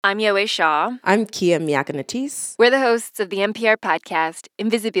I'm Yowei Shaw. I'm Kia Miakanatis. We're the hosts of the NPR podcast,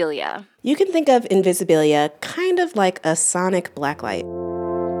 Invisibilia. You can think of Invisibilia kind of like a sonic blacklight.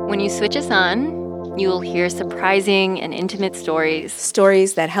 When you switch us on, you will hear surprising and intimate stories.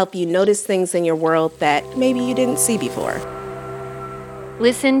 Stories that help you notice things in your world that maybe you didn't see before.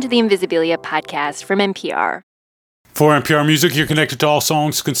 Listen to the Invisibilia podcast from NPR. For NPR Music, you're connected to All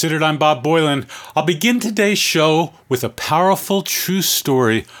Songs Considered. I'm Bob Boylan. I'll begin today's show with a powerful, true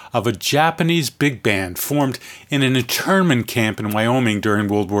story of a Japanese big band formed in an internment camp in Wyoming during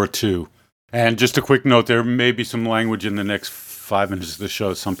World War II. And just a quick note, there may be some language in the next 5 minutes of the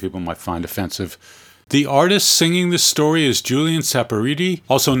show some people might find offensive. The artist singing this story is Julian Saporiti,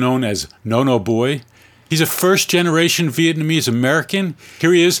 also known as Nono Boy. He's a first-generation Vietnamese American.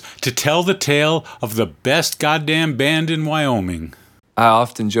 Here he is to tell the tale of the best goddamn band in Wyoming. I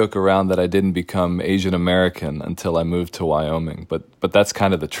often joke around that I didn't become Asian American until I moved to Wyoming, but that's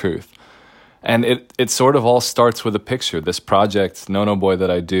kind of the truth. And it sort of all starts with a picture. This project, Nono Boy, that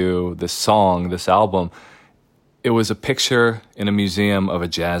I do, this song, this album, it was a picture in a museum of a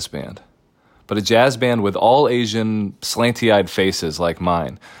jazz band. But a jazz band with all Asian, slanty-eyed faces like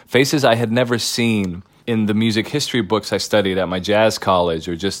mine. Faces I had never seen in the music history books I studied at my jazz college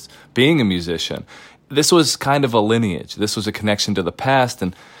or just being a musician. This was kind of a lineage. This was a connection to the past.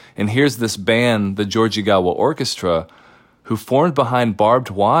 And here's this band, the Georgigawa Orchestra, who formed behind barbed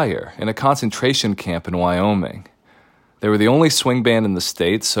wire in a concentration camp in Wyoming. They were the only swing band in the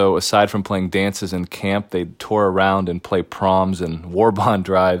state, so aside from playing dances in camp, they'd tour around and play proms and war bond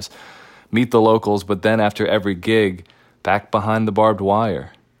drives, meet the locals, but then after every gig, back behind the barbed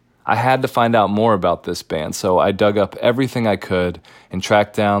wire. I had to find out more about this band, so I dug up everything I could and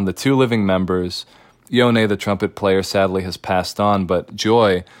tracked down the two living members. Yone, the trumpet player, sadly has passed on, but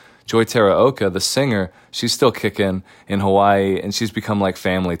Joy Teraoka, the singer, she's still kicking in Hawaii, and she's become like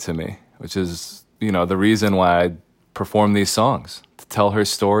family to me, which is, the reason why I perform these songs, to tell her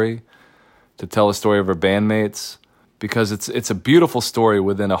story, to tell the story of her bandmates, because it's a beautiful story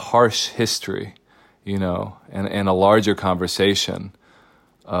within a harsh history, and a larger conversation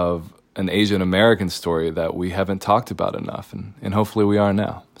of an Asian American story that we haven't talked about enough, and hopefully we are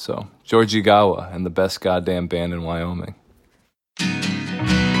now. So, Georgigawa and the best goddamn band in Wyoming.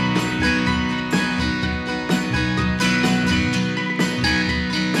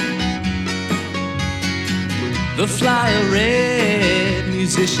 The flyer red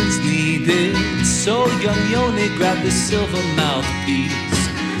musicians needed, so young Yone grabbed the silver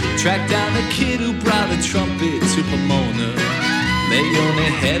mouthpiece, tracked down a kid who brought a trumpet to Pomona.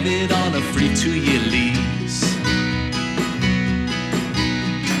 Leone headed on a free 2-year lease.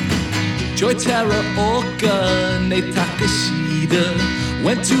 Joy Teraoka, Nate Takashida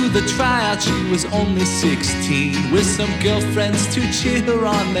went to the tryout, she was only 16, with some girlfriends to cheer her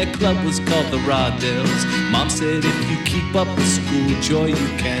on. Their club was called the Rawdells. Mom said, if you keep up the school, Joy,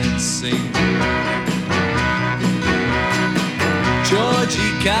 you can sing.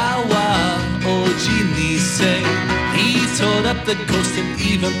 Georgigawa Oji Nisei, he toured up the coast and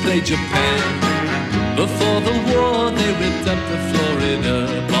even played Japan. Before the war, they ripped up the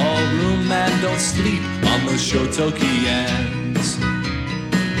Florida ballroom and don't sleep on the Shotokians.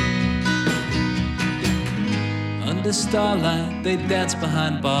 Under starlight, they danced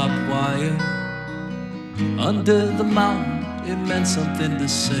behind barbed wire. Under the mountain, it meant something to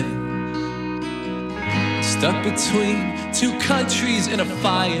say. Stuck between two countries in a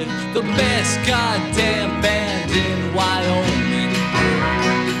fire, the best goddamn band in Wyoming.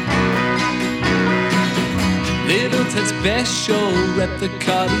 Littleton's best show rep the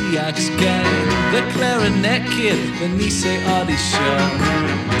Cardiacs gang. The clarinet kid, Venise Audisha,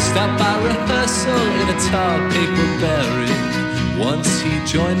 stopped by rehearsal in a tall paper barrel. Once he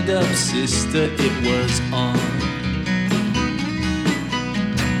joined up, sister, it was on.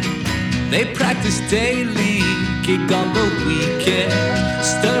 They practiced daily, gig on the weekend,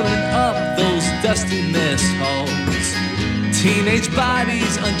 stirring up those dusty mess halls. Teenage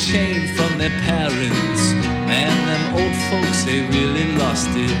bodies unchained from their parents. Man, them old folks, they really lost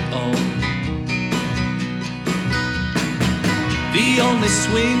it all. The only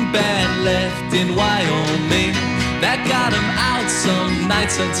swing band left in Wyoming that got them out some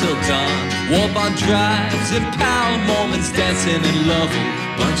nights until dawn. War bond drives and pound Mormons dancing in Lovell.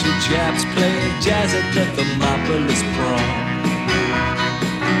 Bunch of Japs playing jazz at the Thermopolis prom.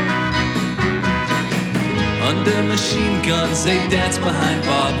 Under machine guns, they dance behind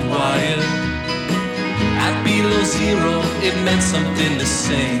barbed wire. At below zero, it meant something to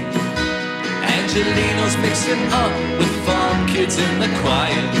sing. Angelinos mixing up with farm kids in the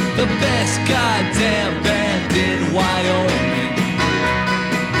choir. The best goddamn band in Wyoming.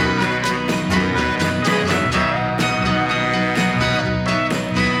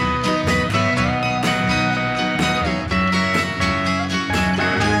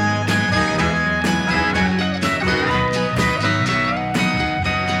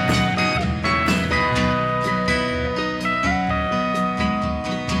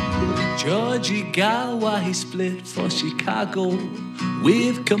 Jigawa, he split for Chicago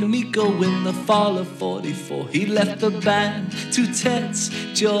with Kamiko in the fall of 44. He left the band to Tets.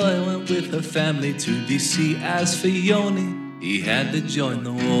 Joy went with her family to DC. As for Yoni, he had to join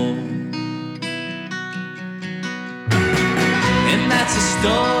the war. And that's a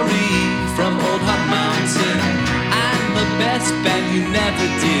story from Old Hot Mountain. I'm the best band you never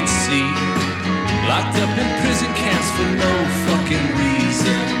did see. Locked up in prison camps for no fucking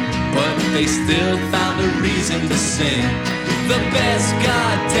reason, but they still found a reason to sing. The best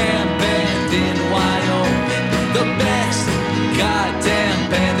goddamn band in Wyoming. The best goddamn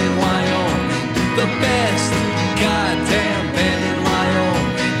band in Wyoming. The best goddamn band in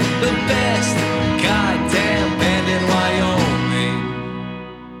Wyoming. The best goddamn band in Wyoming.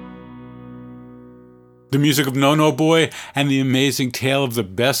 The music of No No Boy and the amazing tale of the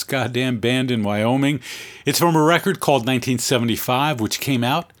best goddamn band in Wyoming. It's from a record called 1975, which came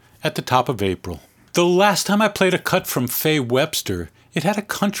out at the top of April. The last time I played a cut from Faye Webster, it had a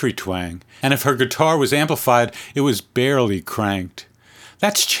country twang, and if her guitar was amplified, it was barely cranked.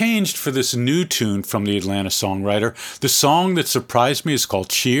 That's changed for this new tune from the Atlanta songwriter. The song that surprised me is called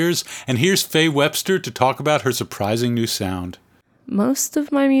Cheers, and here's Faye Webster to talk about her surprising new sound. Most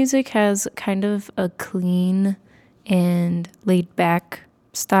of my music has kind of a clean and laid-back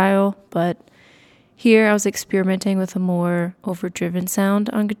style, but here I was experimenting with a more overdriven sound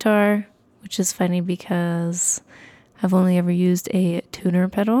on guitar, which is funny because I've only ever used a tuner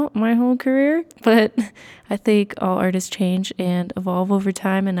pedal my whole career, but I think all artists change and evolve over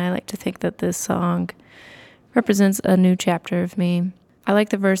time, and I like to think that this song represents a new chapter of me. I like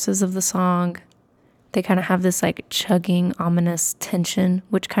the verses of the song. They kind of have this like chugging, ominous tension,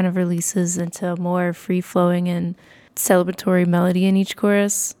 which kind of releases into a more free-flowing and celebratory melody in each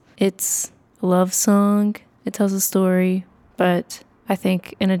chorus. It's a love song. It tells a story, but I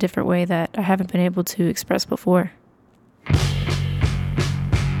think in a different way that I haven't been able to express before.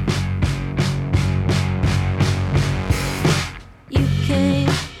 You came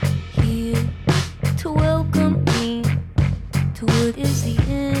here to welcome me to what is the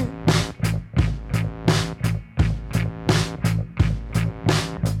end.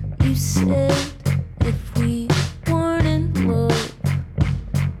 You said if we weren't in love,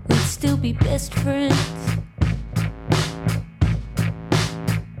 we'd still be best friends.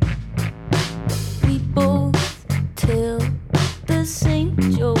 We both tell the same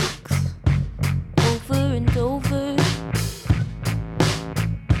jokes over and over.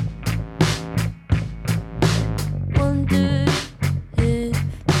 Wonder if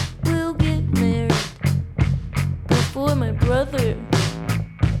we'll get married before my brother.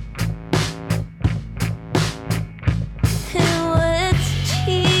 And let's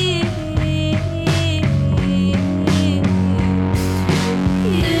cheers.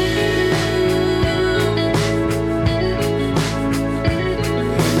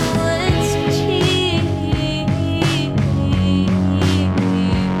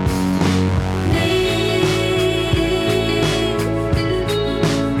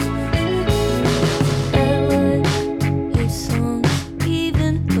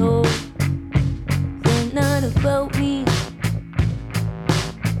 About me.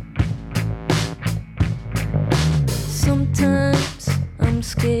 Sometimes I'm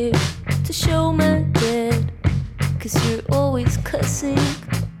scared to show my dad, 'cause you're always cussing.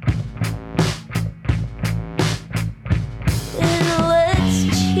 And let's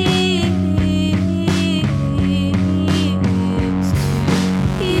cheers to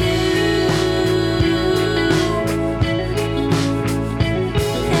you.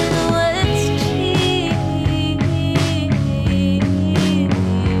 And let's cheers to me. And let's cheers.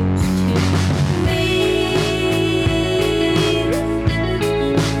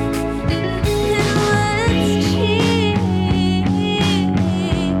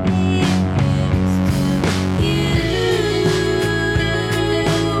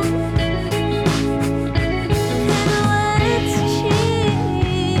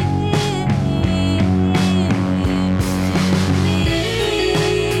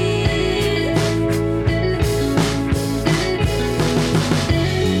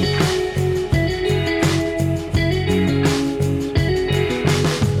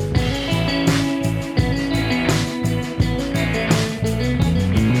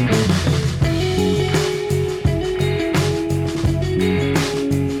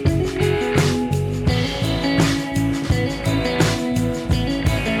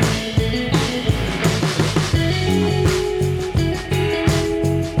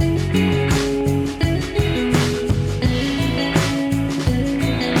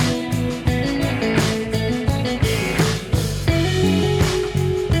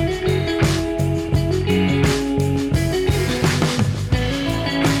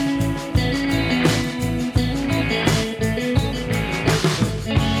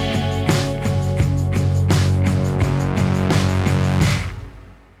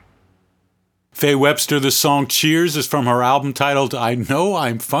 Faye Webster, the song Cheers is from her album titled I Know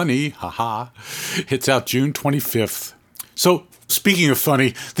I'm Funny, haha. It's out June 25th. So, speaking of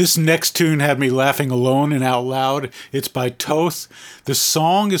funny, this next tune had me laughing alone and out loud. It's by Toth. The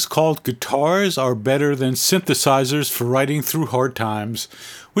song is called Guitars Are Better Than Synthesizers for Writing Through Hard Times,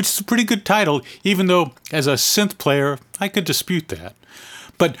 which is a pretty good title, even though as a synth player, I could dispute that.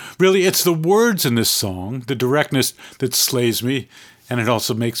 But really, it's the words in this song, the directness, that slays me, and it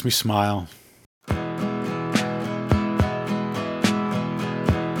also makes me smile.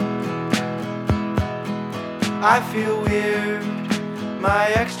 I feel weird. My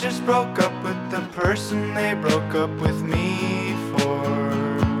ex just broke up with the person they broke up with me for.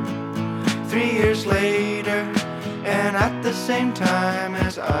 3 years later, and at the same time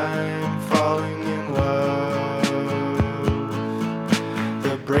as I'm falling in love.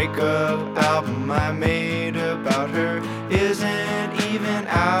 The breakup album I made about her isn't even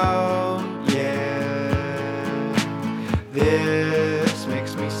out yet. This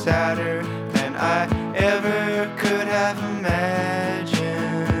makes me sadder than I ever could have imagined.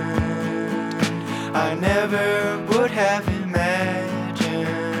 I never would have imagined.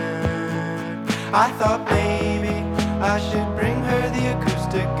 I thought maybe I should bring her the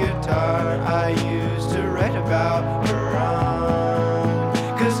acoustic guitar I used to write about her on.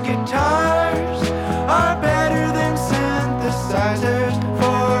 'Cause guitars are better than synthesizers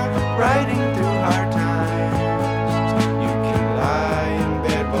for writing through hard times. You can lie in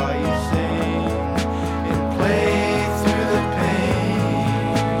bed while you sing and play through the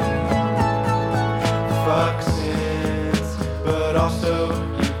pain. Fuck synths, but also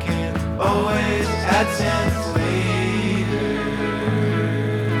you can always add synths later.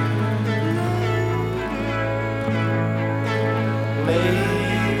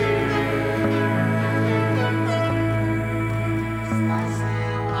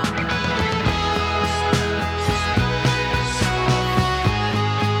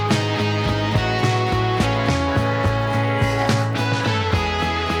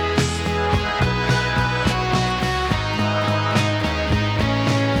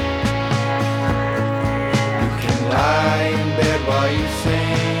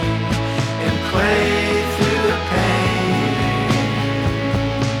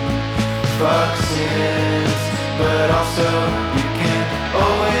 Fuck synths, but also you can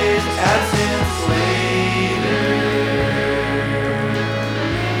always add synths later.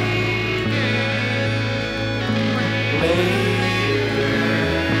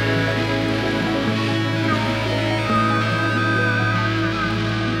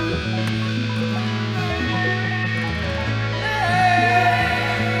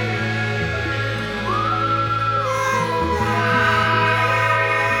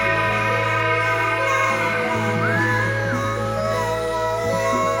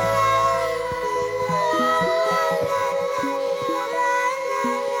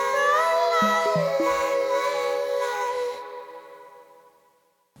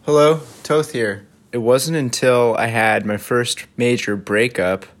 Hello, Toth here. It wasn't until I had my first major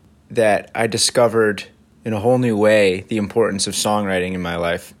breakup that I discovered in a whole new way the importance of songwriting in my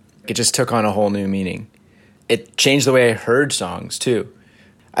life. It just took on a whole new meaning. It changed the way I heard songs, too.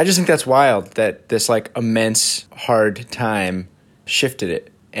 I just think that's wild that this, immense hard time shifted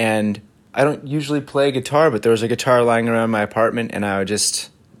it. And I don't usually play guitar, but there was a guitar lying around my apartment, and I would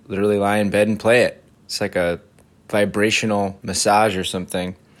just literally lie in bed and play it. It's like a vibrational massage or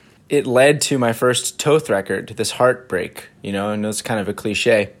something. It led to my first Toth record, this Heartbreak, and it's kind of a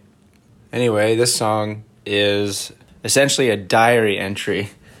cliche. Anyway, this song is essentially a diary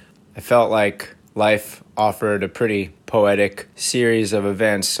entry. I felt like life offered a pretty poetic series of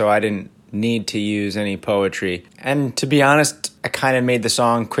events, so I didn't need to use any poetry. And to be honest, I kind of made the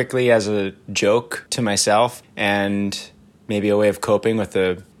song quickly as a joke to myself and maybe a way of coping with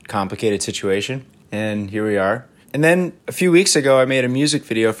a complicated situation. And here we are. And then a few weeks ago, I made a music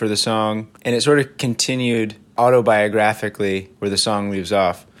video for the song, and it sort of continued autobiographically where the song leaves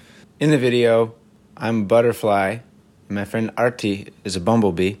off. In the video, I'm a butterfly, and my friend Artie is a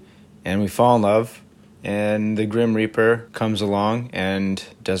bumblebee, and we fall in love, and the Grim Reaper comes along and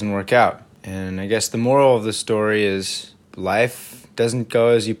doesn't work out. And I guess the moral of the story is life doesn't go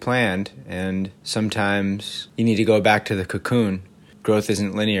as you planned, and sometimes you need to go back to the cocoon. Growth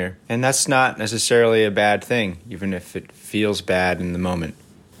isn't linear, and that's not necessarily a bad thing, even if it feels bad in the moment.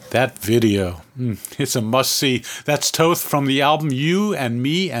 That video, it's a must-see. That's Toth from the album You and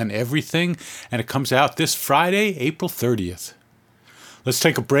Me and Everything, and it comes out this Friday, April 30th. Let's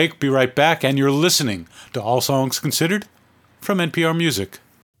take a break, be right back, and you're listening to All Songs Considered from NPR Music.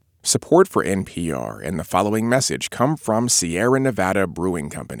 Support for NPR and the following message come from Sierra Nevada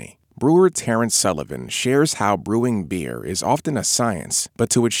Brewing Company, brewer Terrence Sullivan shares how brewing beer is often a science,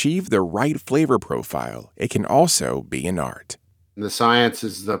 but to achieve the right flavor profile, it can also be an art. The science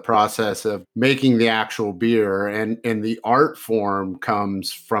is the process of making the actual beer, and the art form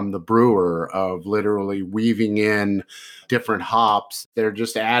comes from the brewer of literally weaving in different hops. They're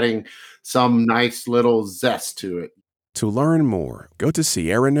just adding some nice little zest to it. To learn more, go to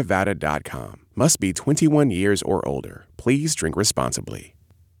SierraNevada.com. Must be 21 years or older. Please drink responsibly.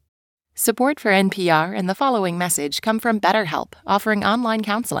 Support for NPR and the following message come from BetterHelp, offering online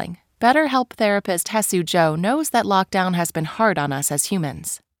counseling. BetterHelp therapist Hesu Joe knows that lockdown has been hard on us as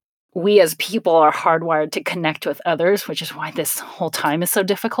humans. We as people are hardwired to connect with others, which is why this whole time is so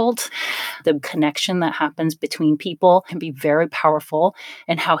difficult. The connection that happens between people can be very powerful,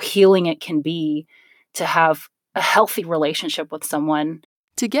 and how healing it can be to have a healthy relationship with someone.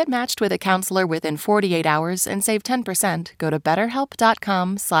 To get matched with a counselor within 48 hours and save 10%, go to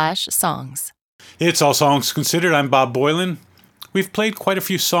betterhelp.com/songs. It's All Songs Considered. I'm Bob Boilen. We've played quite a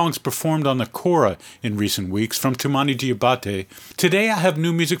few songs performed on the Kora in recent weeks from Toumani Diabate. Today I have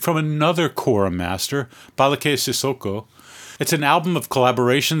new music from another Kora master, Balake Sissoko. It's an album of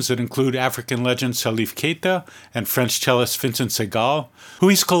collaborations that include African legend Salif Keita and French cellist Vincent Segal, who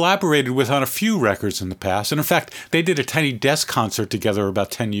he's collaborated with on a few records in the past. And in fact, they did a tiny desk concert together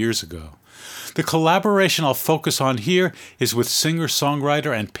about 10 years ago. The collaboration I'll focus on here is with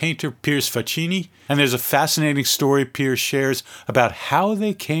singer-songwriter and painter Piers Faccini, and there's a fascinating story Piers shares about how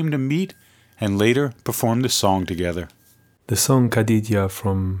they came to meet and later perform the song together. The song Kadidja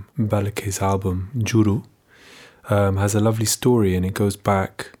from Balake's album, Juru, has a lovely story, and it goes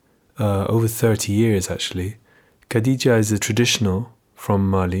back over 30 years actually. Kadidja is a traditional from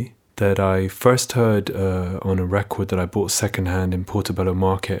Mali that I first heard on a record that I bought secondhand in Portobello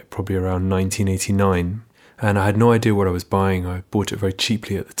Market, probably around 1989. And I had no idea what I was buying. I bought it very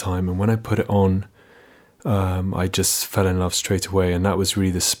cheaply at the time. And when I put it on, I just fell in love straight away. And that was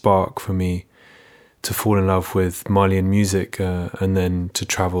really the spark for me to fall in love with Malian music and then to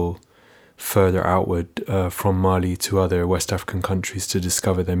travel further outward from Mali to other West African countries to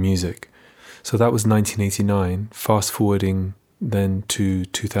discover their music. So that was 1989. Fast forwarding then to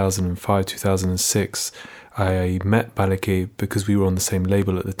 2005, 2006, I met Balake because we were on the same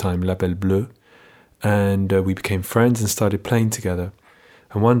label at the time, Label Bleu, and we became friends and started playing together.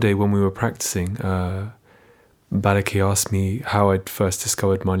 And one day when we were practicing, Balake asked me how I'd first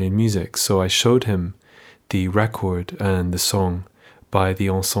discovered Malian music. So I showed him the record and the song by the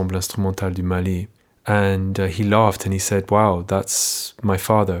Ensemble Instrumental du Mali, and he laughed and he said, "Wow, that's my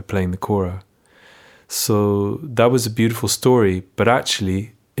father playing the kora." So that was a beautiful story, but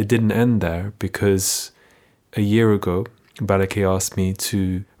actually it didn't end there, because a year ago, Balake asked me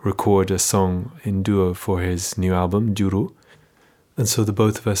to record a song in duo for his new album, Juru. And so the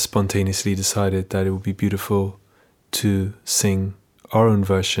both of us spontaneously decided that it would be beautiful to sing our own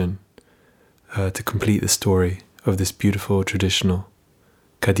version to complete the story of this beautiful traditional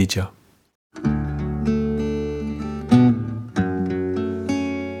Kadidja.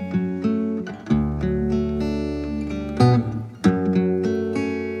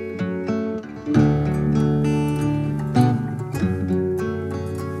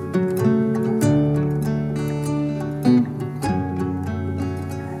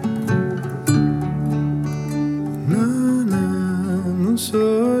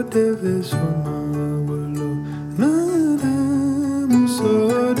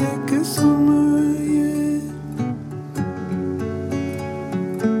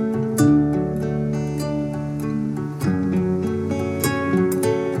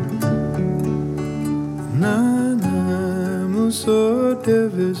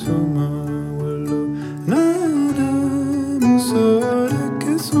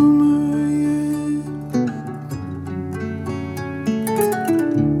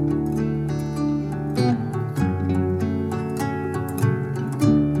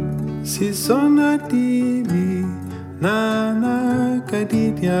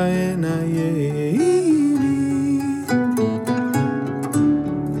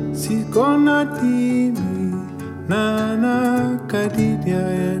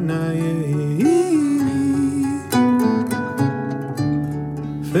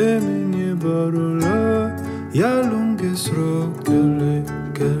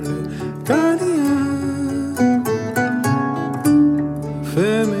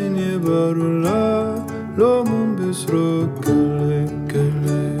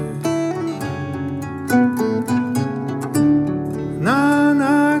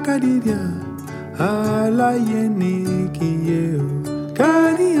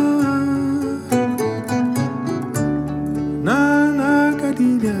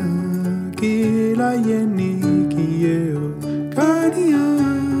 Kadidja,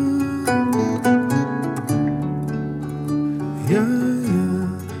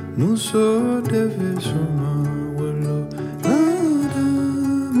 muso deve soma welo nada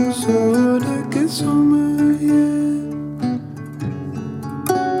muso de que soma yeah.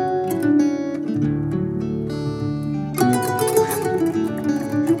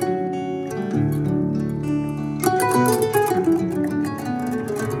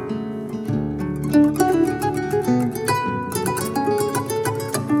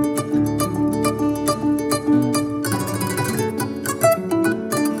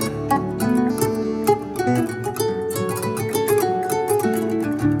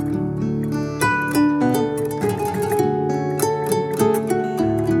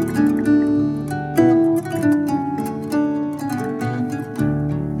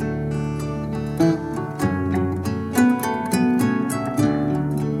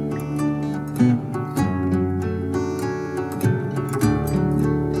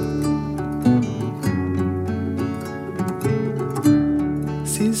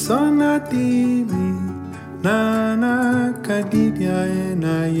 Sonatimi nana kadidya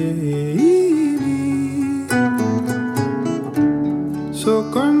enaye iri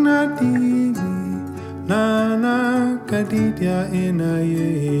Sokonatimi nana kadidya enaye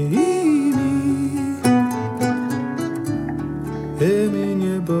iri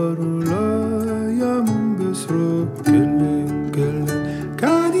Eminye barula ya mumbesro kele kele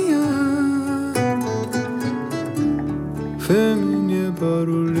kadia Feminye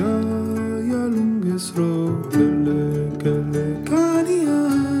barula ya lungesro kele kele kadia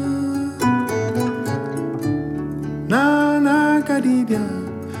Nana kadidia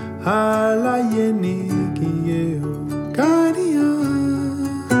ala yeni kiyeho kadia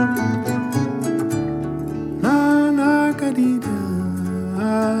Nana kadidia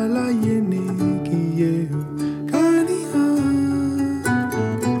ala yeni kiyeho kadia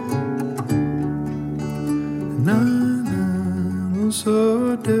Nana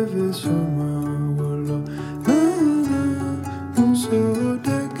muso deve soma wolo Nana muso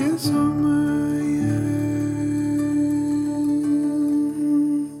deke soma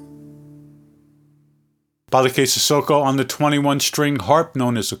Balake Sissoko on the 21-string harp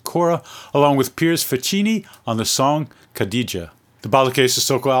known as a kora, along with Piers Faccini on the song Khadija. The Balake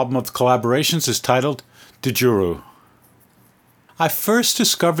Sissoko album of collaborations is titled Djuru. I first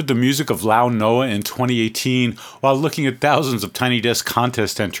discovered the music of Lau Noah in 2018 while looking at thousands of Tiny Desk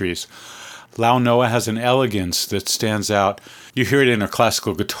contest entries. Lau Noah has an elegance that stands out. You hear it in her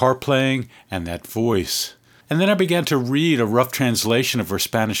classical guitar playing and that voice. And then I began to read a rough translation of her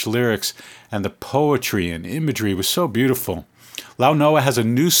Spanish lyrics, and the poetry and imagery was so beautiful. Lau Noah has a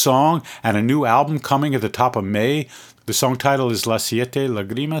new song and a new album coming at the top of May. The song title is Las Siete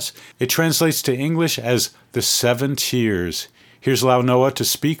Lagrimas. It translates to English as The Seven Tears. Here's Lau Noah to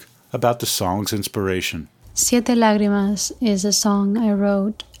speak about the song's inspiration. Siete Lágrimas is a song I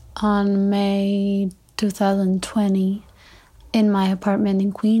wrote on May 2020 in my apartment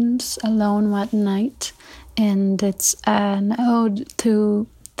in Queens, alone one night. And it's an ode to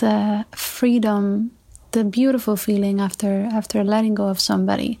the freedom, the beautiful feeling after letting go of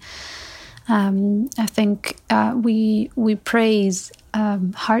somebody. I think we praise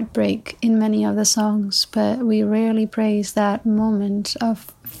heartbreak in many of the songs, but we rarely praise that moment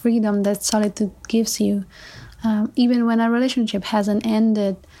of freedom that solitude gives you. Even when a relationship hasn't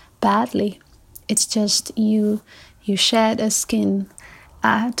ended badly, it's just you shed a skin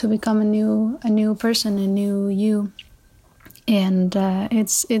to become a new person, a new you, and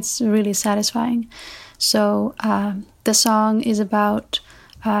it's really satisfying. So the song is about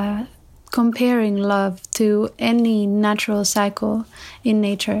comparing love to any natural cycle in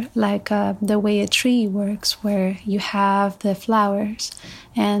nature, like the way a tree works, where you have the flowers,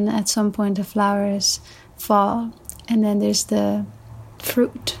 and at some point the flowers fall, and then there's the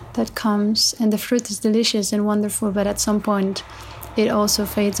fruit that comes, and the fruit is delicious and wonderful, but at some point it also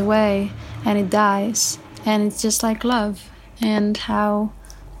fades away and it dies. And it's just like love, and how,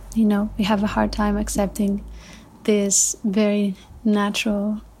 we have a hard time accepting this very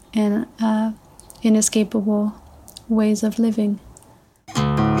natural and inescapable ways of living.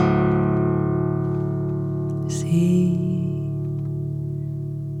 Si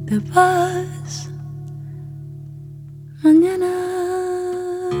te vas mañana,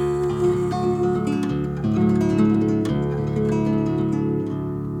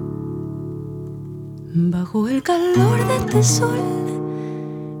 bajo el calor de este sol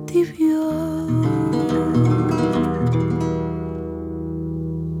tibio,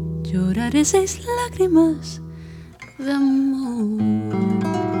 lloraré 6 lágrimas de amor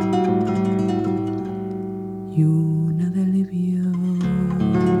y una de alivio.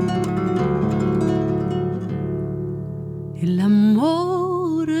 El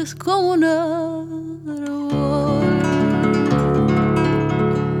amor eres como un árbol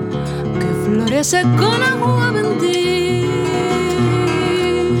que florece con agua bendita,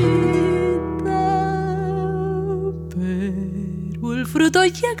 pero el fruto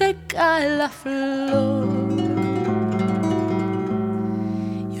llega y cae la flor,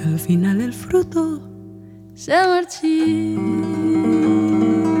 y al final el fruto se marchita.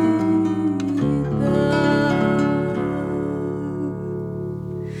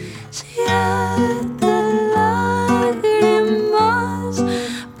 Siete lágrimas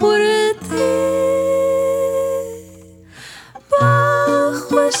por ti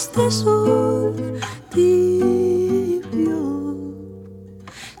bajo este sol tibio,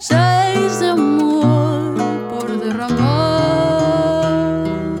 6 de amor por derramar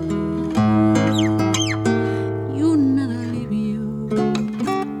y una de alivio.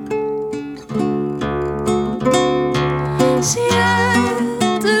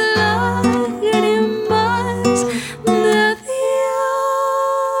 Siete lágrimas de adiós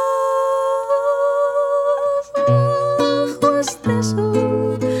bajo este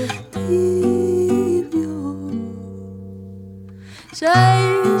sol tibio,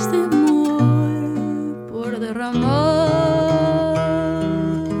 6 de amor por derramar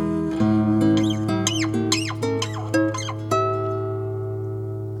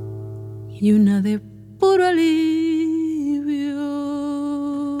y una de puro alivio.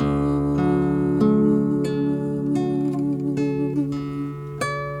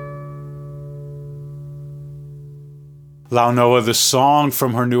 Lau Noa, the song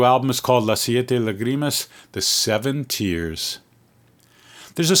from her new album is called Las Siete Lágrimas, The 7 Tears.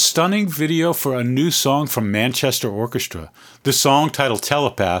 There's a stunning video for a new song from Manchester Orchestra. The song, titled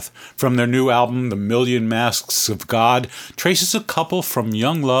Telepath, from their new album The Million Masks of God, traces a couple from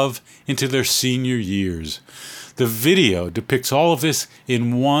young love into their senior years. The video depicts all of this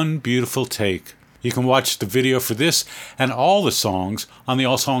in one beautiful take. You can watch the video for this and all the songs on the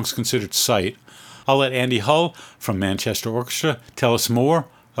All Songs Considered site. I'll let Andy Hull from Manchester Orchestra tell us more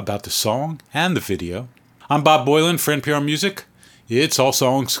about the song and the video. I'm Bob Boilen for NPR Music. It's All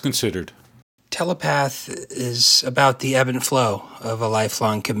Songs Considered. Telepath is about the ebb and flow of a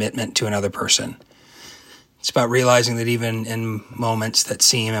lifelong commitment to another person. It's about realizing that even in moments that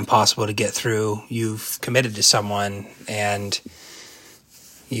seem impossible to get through, you've committed to someone and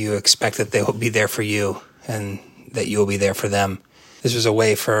you expect that they will be there for you and that you will be there for them. This was a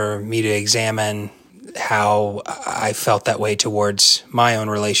way for me to examine how I felt that way towards my own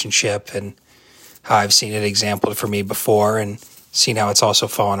relationship and how I've seen it exampled for me before and seen how it's also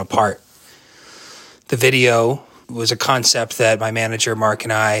fallen apart. The video was a concept that my manager, Mark,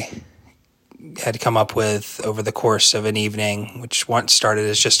 and I had come up with over the course of an evening, which once started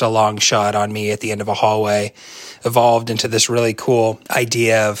as just a long shot on me at the end of a hallway, evolved into this really cool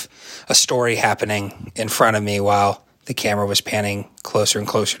idea of a story happening in front of me while the camera was panning closer and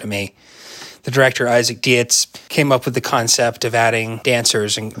closer to me. The director, Isaac Dietz, came up with the concept of adding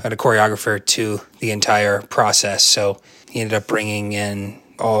dancers and a choreographer to the entire process. So he ended up bringing in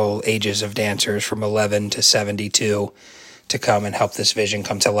all ages of dancers from 11 to 72 to come and help this vision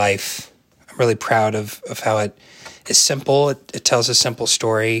come to life. I'm really proud of how it is simple. It tells a simple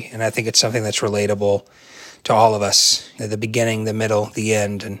story, and I think it's something that's relatable to all of us. The beginning, the middle, the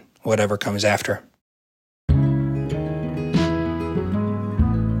end, and whatever comes after.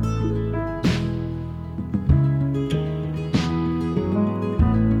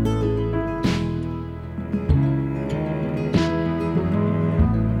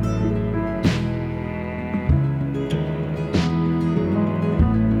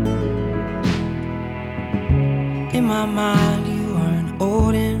 In my mind, you are an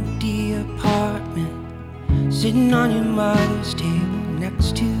old empty apartment. Sitting on your mother's table,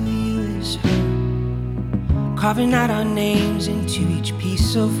 next to you is her. Carving out our names into each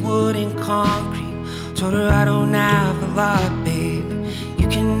piece of wood and concrete. Told her I don't have a lot, babe. You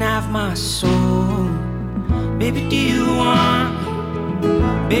can have my soul. Baby, do you want me?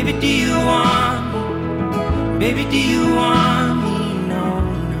 Baby, do you want me? Baby, do you want me?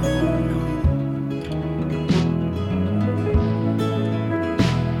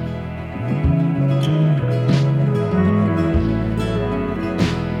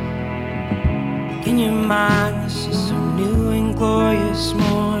 In your mind, this is some new and glorious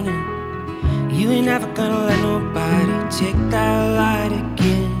morning. You ain't never gonna let nobody take that light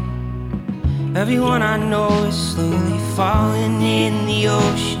again. Everyone I know is slowly falling in the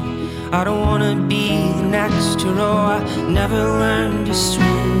ocean. I don't wanna be the next to row. I never learned to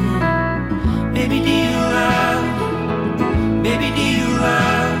swim. Baby, do you love me? Baby, do you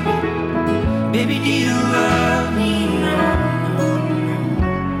love me? Baby, do you love me? No, no, no.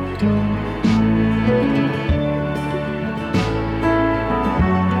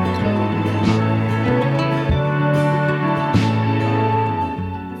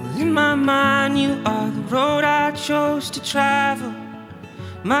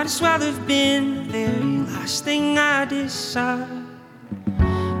 Might as well have been the very last thing I decide.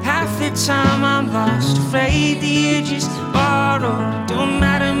 Half the time I'm lost, afraid that you just borrowed. Don't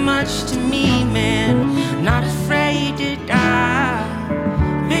matter much to me, man. Not afraid to die.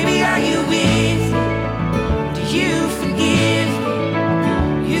 Baby, are you with me? Do you forgive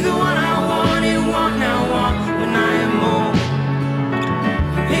me? You're the one I wanted, want now, want when I am old.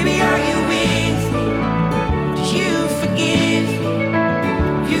 Baby, are you with me? Do you forgive me?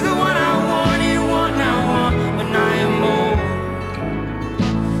 You're the one I wanted, want now, want when I am old.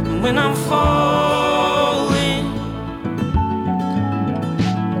 And when I'm falling,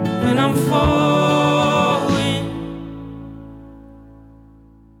 when I'm falling.